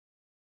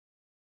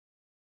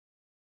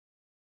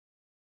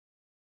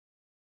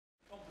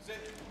Was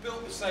it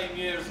built the same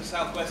year as the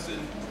Southwestern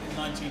in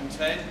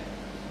 1910,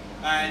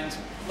 and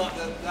like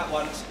that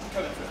one, it's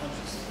coming for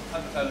its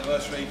 100th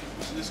anniversary,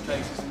 which in this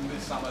case is in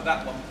midsummer.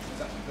 That one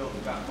was actually built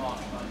about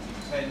March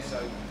 1910, so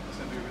it's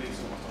going to be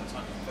released almost on its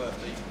 100th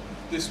birthday.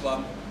 This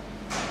one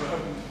we're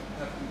hoping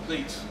to have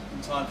complete in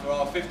time for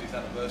our 50th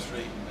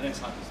anniversary and its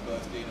 100th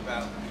birthday in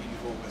about the beginning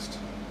of August.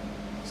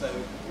 So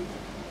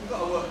we've got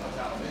our work cut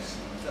out on this.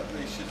 That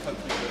really should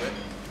hopefully do it.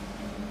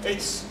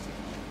 It's,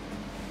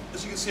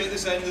 as you can see at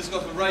this end, it's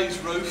got a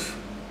raised roof.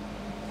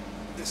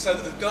 It's so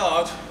that the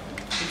guard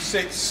who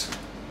sits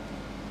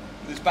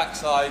with his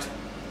backside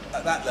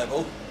at that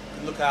level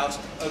can look out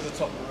over the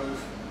top of the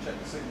roof and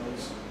check the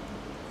signals.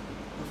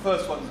 The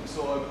first one we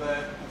saw over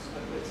there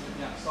is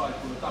looking outside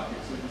for the ducket,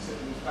 so he can sit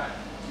with his back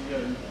to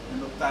you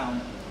and look down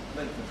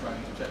the length of the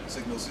train to check the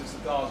signals. It's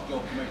the guard's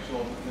job to make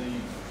sure that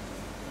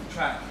the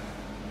track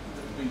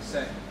that has been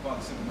set by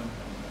the signalman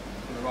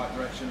in the right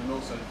direction, and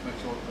also to make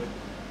sure that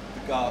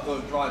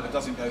the driver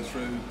doesn't go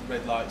through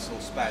red lights or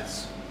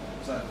spads.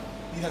 So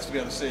he has to be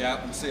able to see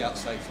out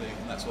safely,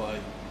 and that's why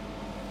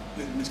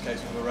in this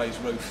case we have a raised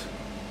roof.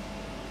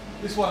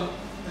 This one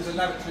is a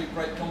lavatory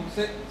brake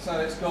composite, so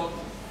it's got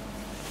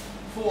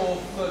 4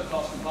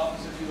 third-class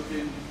compartments. If you look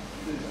in,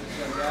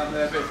 down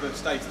there, a bit of a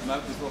state at the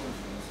moment. There's a lot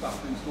of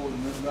stuff being stored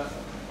in them, but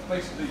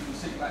basically from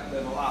seat back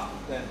level up,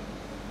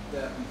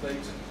 they're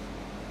complete.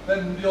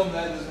 Then beyond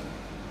there, there's a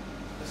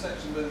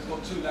section where it's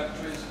got 2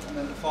 lavatories, and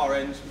then at the far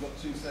end we've got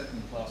 2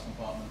 second-class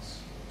compartments.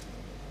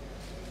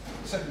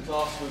 The second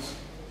class was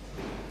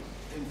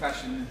in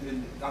fashion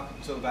up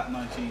until about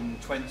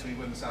 1920,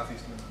 when the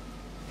Southeastern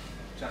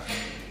Chaplain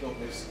built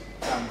this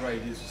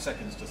downgraded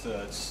seconds to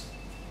thirds,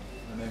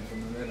 and then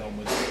from then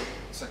onwards,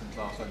 second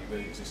class only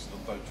really existed on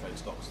boat trade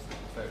stocks.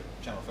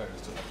 Channel ferries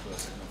still have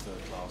first, second, and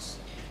third class.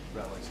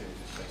 Railways here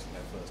just basically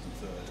have first and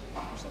third,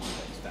 which some of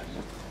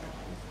standard.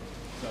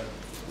 So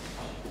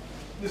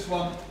this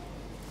one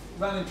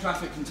ran in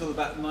traffic until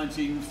about the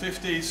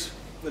 1950s,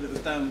 when it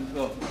was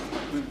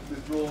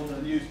withdrawn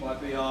and used by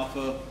BR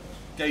for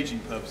gauging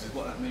purposes.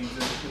 What that means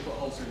is we've got a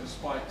whole series of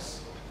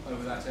spikes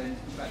over that end.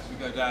 In fact, we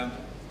go down,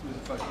 there's a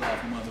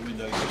photograph in one of the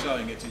windows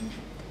showing it in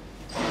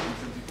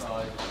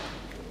 1975.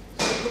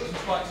 So we've got some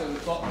spikes over the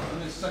top,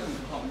 and this second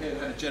compartment here, they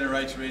had a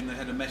generator in, they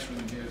had a mesh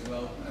room here as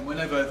well. And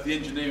whenever the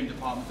engineering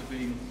department have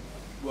been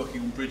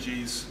working on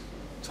bridges,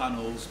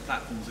 tunnels,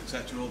 platforms,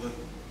 etc., or the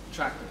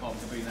track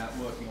department have been out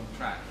working on the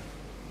track,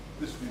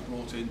 this will be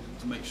brought in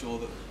to make sure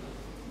that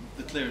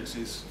the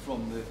clearances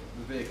from the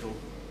vehicle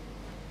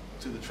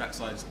to the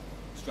trackside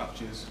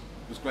structures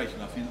was great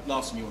enough. The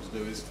last thing you want to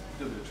do is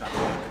do a bit of track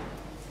work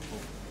or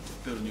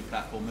build a new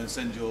platform, then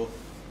send your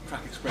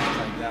track express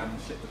train down and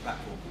flip the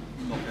platform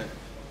and knock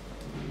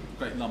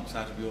great lumps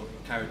out of your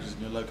carriages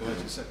and your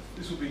locomotives. So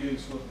this will be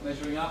used for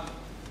measuring up.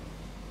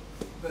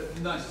 But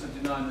in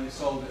 1979 they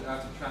sold it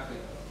out of traffic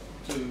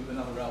to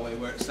another railway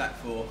where it sat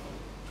for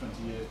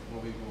 20 years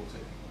before we bought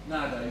it.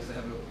 Nowadays they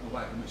have a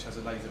wagon which has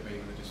a laser beam,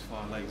 and they just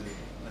fire laser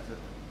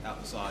out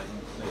the side,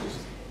 and they just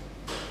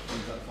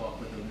things that far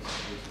quicker than this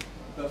is.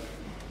 But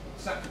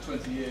sat for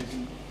 20 years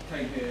and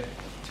came here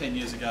 10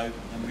 years ago,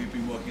 and we've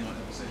been working on it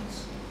ever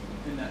since.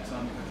 In that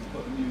time we've had to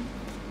put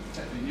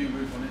a new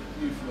roof on it,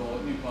 new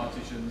floor, new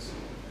partitions.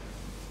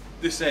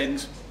 This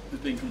end has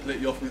been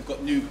completely off. We've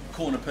got new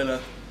corner pillar,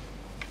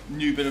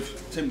 new bit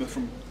of timber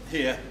from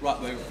here right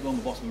the way along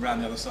the bottom and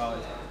around the other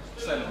side.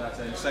 Same at that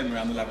end, same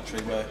around the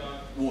lavatory where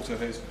water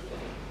has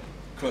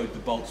corroded the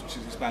bolts, which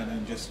is expanded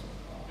and just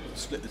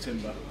split the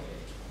timber.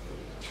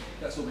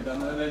 That's all been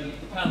done. And then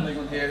the panelling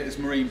on here is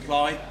marine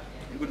ply.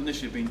 It would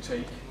initially have been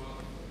teak,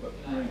 but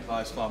marine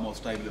ply is far more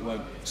stable, it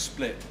won't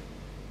split.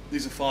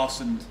 These are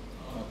fastened,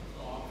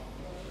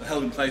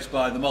 held in place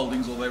by the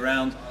mouldings all the way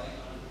around,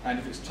 and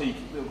if it's teak,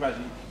 it will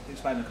gradually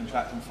expand and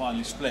contract and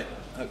finally split.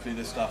 Hopefully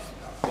this stuff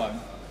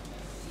won't.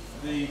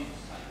 The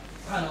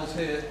panels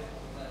here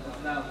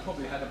have now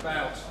probably had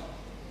about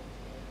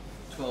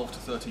 12 to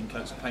 13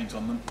 coats of paint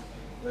on them.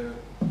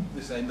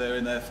 This end, they're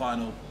in their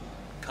final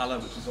colour,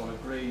 which is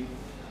olive green,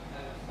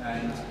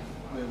 and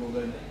we will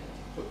then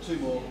put 2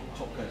 more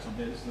top coats on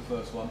here. This is the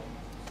first one.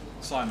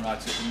 Sign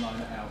write it and line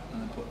it out,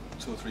 and then put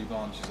 2 or 3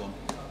 varnishes on.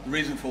 The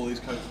reason for all these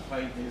coats of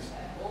paint is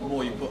the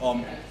more you put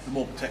on, the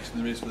more protection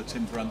there is for the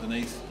timber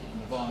underneath,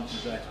 and the varnish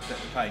is there to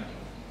protect the paint.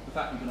 The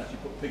fact you can actually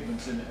put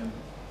pigments in it and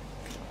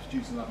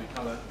produce a lovely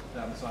colour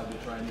down the side of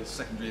your train is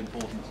secondary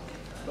importance.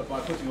 But by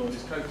putting all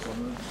these coats on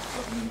and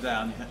rubbing them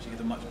down, you can actually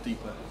get a much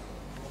deeper,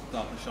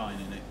 darker shine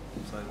in it.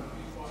 So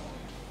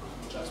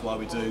that's why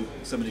we do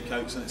so many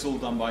coats, and it's all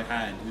done by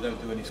hand. We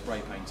don't do any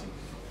spray painting.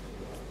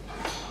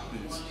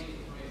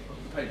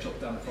 The paint shop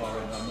down the far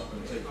end, I'm not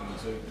going to take you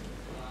to,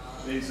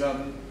 is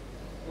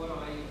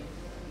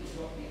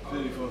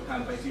clearly for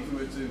hand painting. If we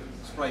were to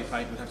spray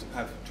paint, we'd have to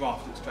have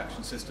draft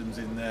extraction systems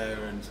in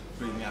there and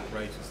breathing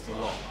apparatus, a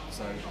lot.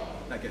 So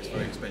that gets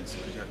very expensive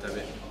because you have to have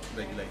it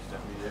regulated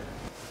every year.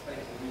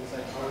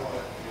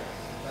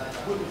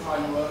 Wooden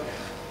framework,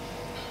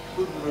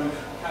 wooden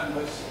roof,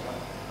 canvas,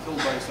 it's all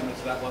very similar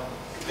to that one.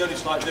 The only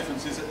slight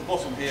difference is at the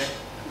bottom here,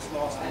 this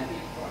last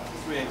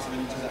 3/8 of an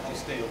inch is actually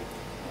steel.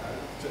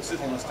 So it's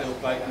sitting on a steel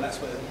plate, and that's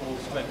where all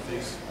the strength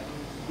is.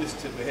 This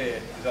timber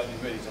here is only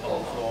really to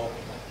hold the floor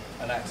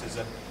and acts as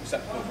a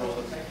receptacle for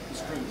all the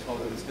screws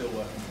holding the steel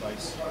work in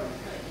place.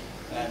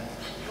 And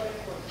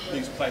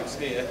these plates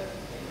here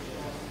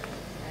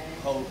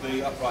hold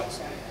the uprights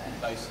in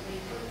place.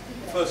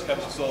 The first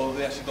cabs you saw,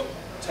 they actually got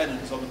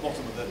tenons on the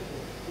bottom of the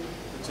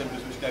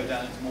timbers which go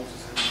down into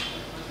mortars and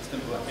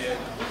timber work here.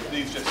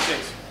 These just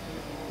sit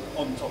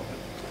on top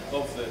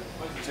of the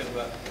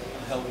timber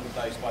and held in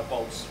place by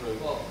bolts through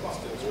the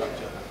steel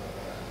structure.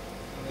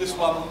 This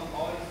one,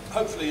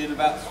 hopefully in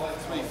about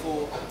 3,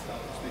 4,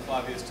 possibly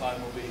 5 years'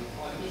 time, will be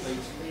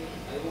complete.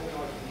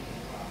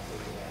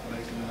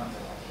 Amazing enough.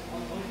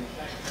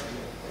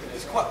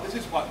 This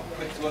is quite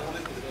quick to work on.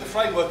 The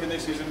framework in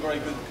this is in very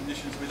good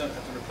condition, so we don't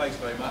have to replace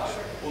very much.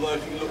 Although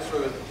if you look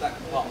through that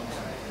compartment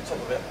on top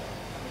of it,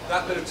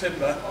 that bit of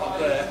timber up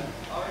there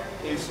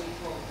is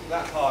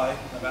that high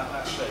and about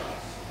that thick,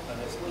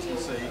 and as you can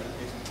see,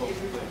 it's improved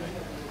completely.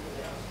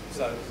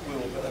 So we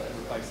will have to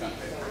replace that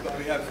bit. But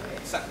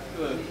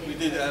we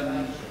did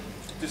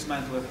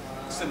dismantle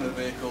a similar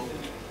vehicle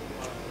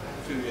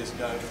a few years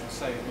ago and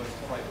saved most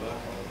of the freight work,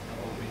 and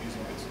we'll be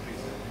using bits and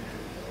pieces.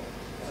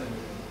 So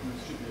there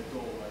should be a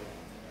doorway.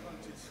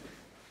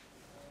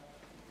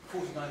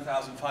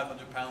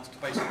 £49,500 to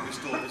basically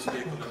restore this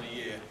vehicle in a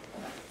year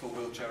for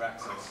wheelchair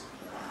access.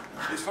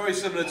 It's very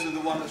similar to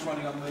the one that's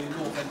running on the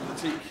north end of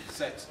the teak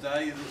set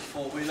today, the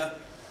four-wheeler.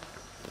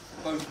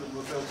 Both of them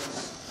were built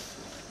as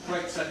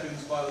great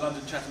seconds by the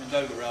London Chatham and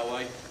Dover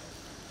Railway,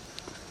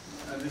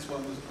 and this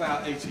one was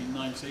about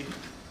 1890.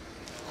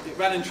 It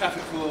ran in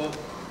traffic for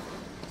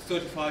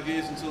 35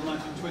 years until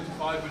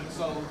 1925 when it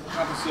sold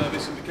travel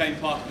service and became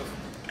part of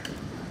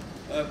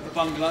a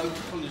bungalow,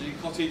 holiday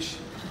cottage.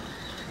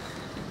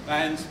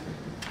 And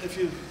if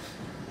you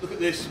look at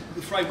this,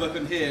 the framework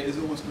in here is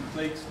almost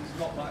complete. There's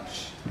not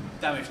much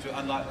damage to it,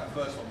 unlike that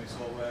first one we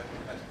saw where we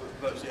had to put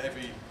virtually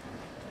every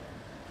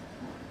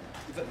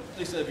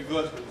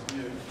vertical was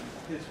new.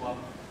 This one,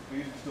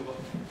 we've still got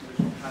the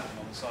original pattern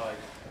on the side.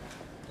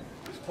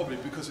 It's probably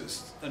because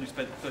it's only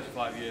spent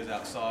 35 years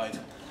outside,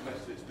 the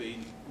rest of it's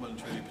been well and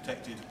truly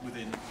protected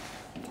within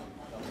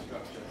the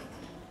structure.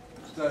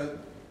 So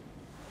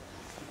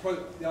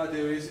the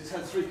idea is it's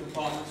had 3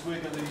 compartments.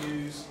 We're going to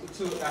use the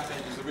 2 at that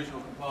end as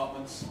original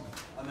compartments,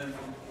 and then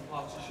from the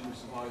partition which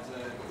survives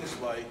there this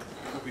way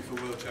will be for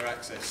wheelchair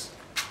access.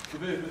 The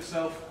vehicle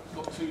itself has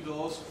got 2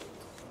 doors.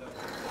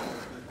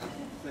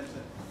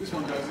 This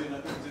one goes in,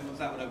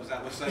 that one opens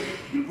that way, so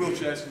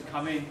wheelchairs can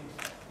come in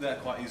there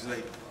quite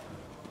easily.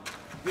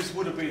 This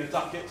would have been a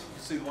ducket, you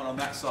can see the one on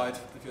that side,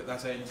 if you're at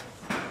that end,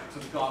 so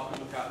the car could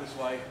look out this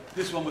way.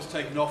 This one was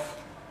taken off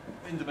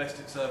in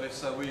domestic service,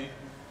 so we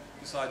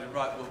decided,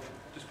 right, we'll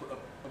just put a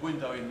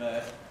window in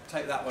there,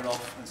 take that one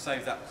off and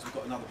save that because we've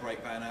got another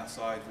brake van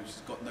outside which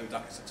has got no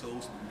ducts at all,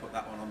 so we can put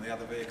that one on the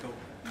other vehicle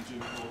in due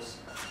course.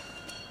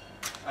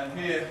 And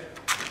here,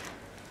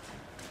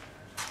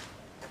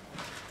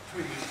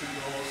 between these 2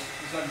 doors,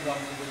 there's only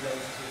one window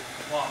to the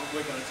compartment.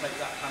 We're going to take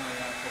that panelling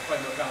out, or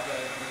framework out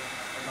there, and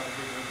another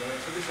big window.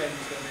 So this end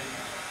is going to be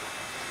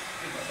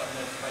pretty much like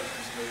an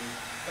observation screen.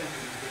 Plenty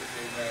of visibility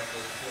in there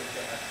for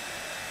wheelchair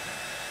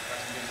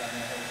passengers and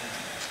their helpers.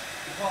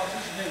 The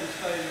partition here will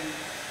stay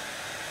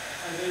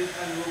as is,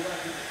 and we'll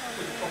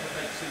put the proper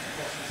bed seats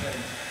across this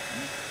end.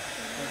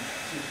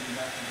 You're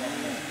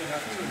going to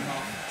have 2.5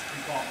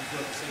 compartments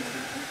worth of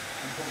seating,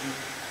 and probably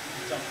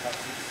jump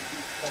covers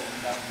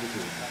folding down with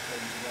that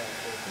end as well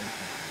for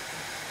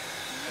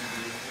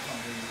anybody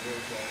coming in the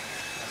wheelchair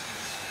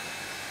passengers.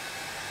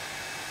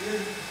 The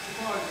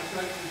fire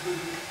reflection was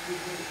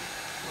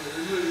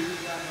removed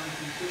around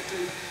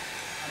 1950,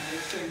 and they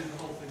extended the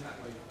whole thing that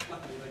way.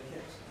 Luckily they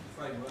kept the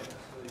framework,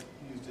 so they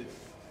used it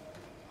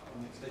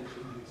on the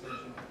extension.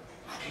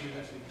 And we've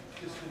actually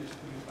just finished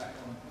putting it back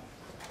on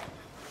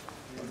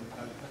the end of the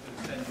code. We have to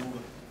extend all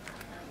the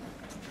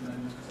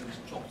tremendous because they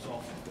just chopped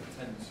off the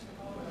tents.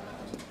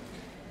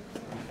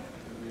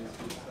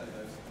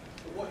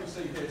 But what you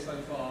see here so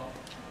far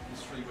is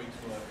 3 weeks'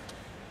 work.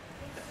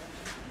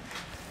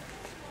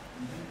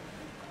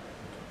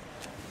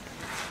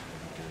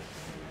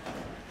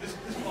 This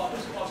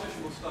partition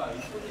will stay,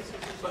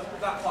 but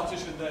that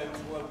partition there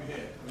won't be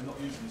here. We're not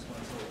using this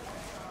one at all.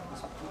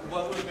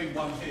 Well, there would have been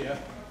one here.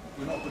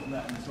 We're not putting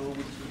that in at all.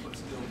 We're just going to put a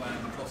steel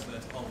band across there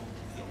to hold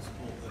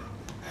support the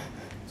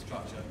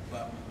structure.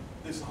 But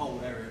this whole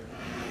area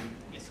will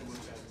be